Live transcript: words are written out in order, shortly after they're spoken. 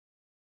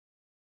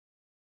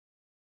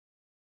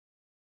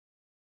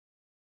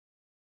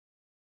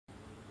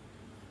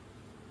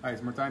Hi,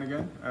 it's Martijn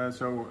again.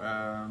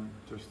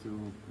 Just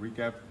to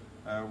recap,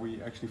 we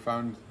actually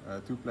found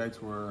two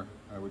plates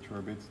which were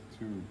a bit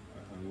too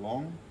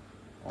long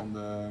on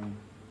the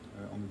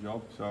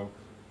job. So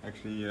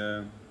actually,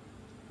 of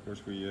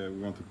course, we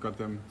want to cut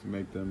them to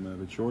make them a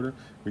bit shorter.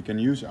 We can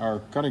use our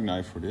cutting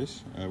knife for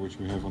this, which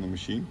we have on the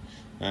machine.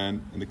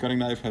 And the cutting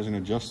knife has an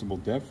adjustable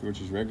depth, which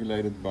is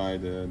regulated by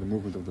the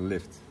movement of the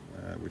lift,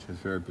 which has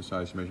very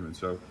precise measurements.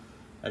 So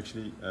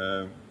actually,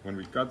 when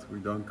we cut, we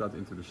don't cut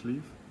into the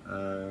sleeve.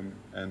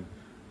 And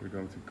we're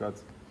going to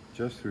cut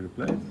just through the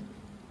plate,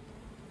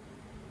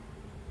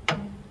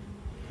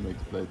 make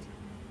the plate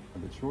a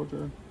bit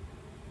shorter.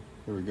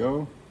 Here we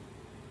go.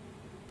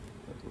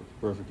 That works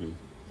perfectly.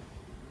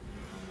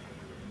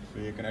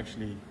 So you can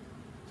actually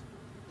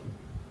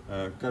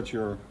cut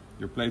your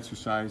plates to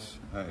size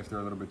if they're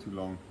a little bit too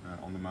long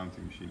on the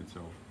mounting machine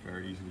itself,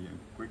 very easily and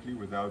quickly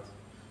without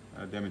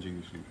damaging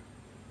the sleeve.